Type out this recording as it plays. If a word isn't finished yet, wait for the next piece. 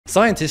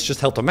Scientists just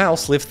helped a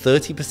mouse live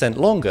 30%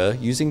 longer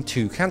using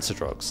 2 cancer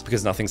drugs,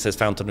 because nothing says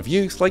fountain of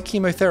youth like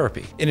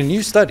chemotherapy. In a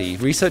new study,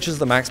 researchers at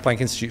the Max Planck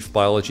Institute for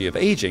Biology of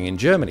Aging in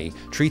Germany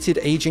treated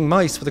aging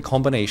mice with a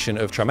combination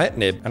of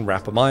trametinib and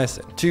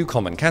rapamycin, 2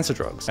 common cancer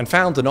drugs, and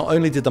found that not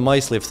only did the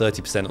mice live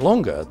 30%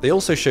 longer, they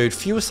also showed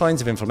fewer signs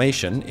of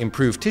inflammation,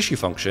 improved tissue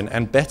function,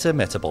 and better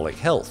metabolic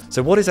health.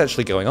 So what is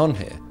actually going on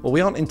here? Well,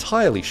 we aren't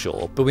entirely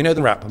sure, but we know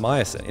that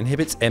rapamycin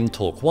inhibits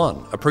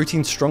mTORC1, a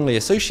protein strongly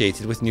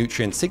associated with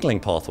nutrient signaling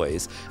pathways,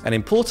 and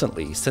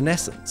importantly,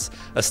 senescence,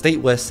 a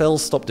state where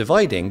cells stop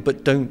dividing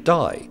but don't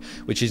die,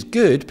 which is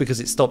good because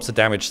it stops a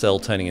damaged cell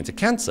turning into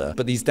cancer,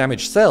 but these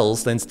damaged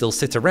cells then still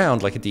sit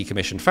around like a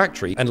decommissioned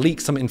factory and leak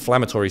some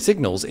inflammatory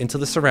signals into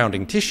the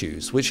surrounding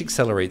tissues, which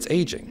accelerates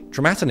aging.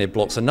 Trametinib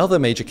blocks another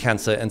major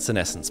cancer and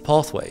senescence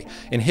pathway.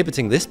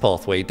 Inhibiting this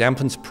pathway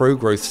dampens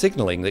pro-growth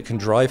signaling that can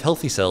drive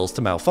healthy cells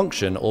to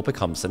malfunction or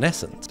become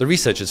senescent. The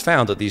researchers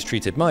found that these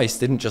treated mice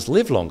didn't just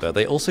live longer,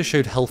 they also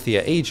showed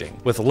healthier aging,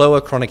 with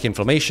lower chronic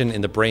inflammation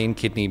in the brain,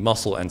 kidney,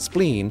 muscle, and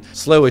spleen,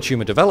 slower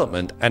tumor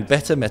development, and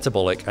better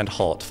metabolic and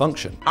heart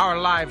function. Our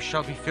lives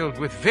shall be filled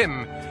with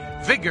vim,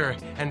 vigor,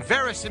 and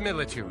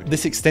verisimilitude.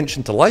 This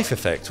extension to life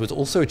effect was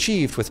also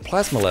achieved with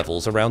plasma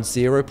levels around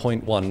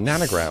 0.1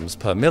 nanograms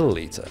per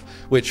milliliter,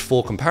 which,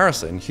 for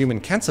comparison,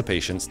 human cancer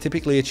patients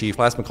typically achieve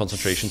plasma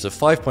concentrations of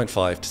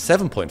 5.5 to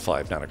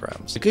 7.5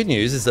 nanograms. The good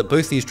news is that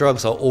both these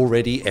drugs are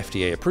already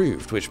FDA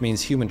approved, which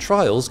means human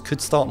trials could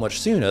start much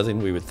sooner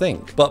than we would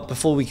think. But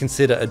before we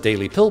consider a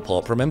daily pill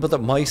pop, remember that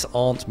mice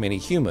aren't mini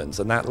humans,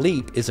 and that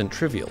leap isn't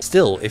trivial.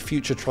 Still, if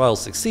future trials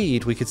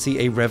succeed, we could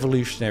see a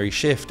revolutionary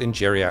shift in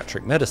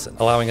geriatric medicine,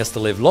 allowing us to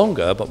live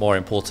longer, but more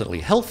importantly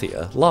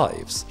healthier,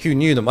 lives. Who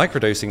knew that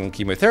microdosing on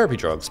chemotherapy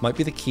drugs might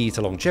be the key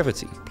to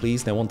longevity?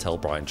 Please no one tell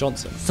Brian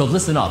Johnson. So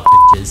listen up,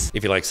 bitches.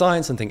 If you like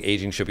science and think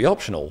aging should be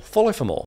optional, follow for more.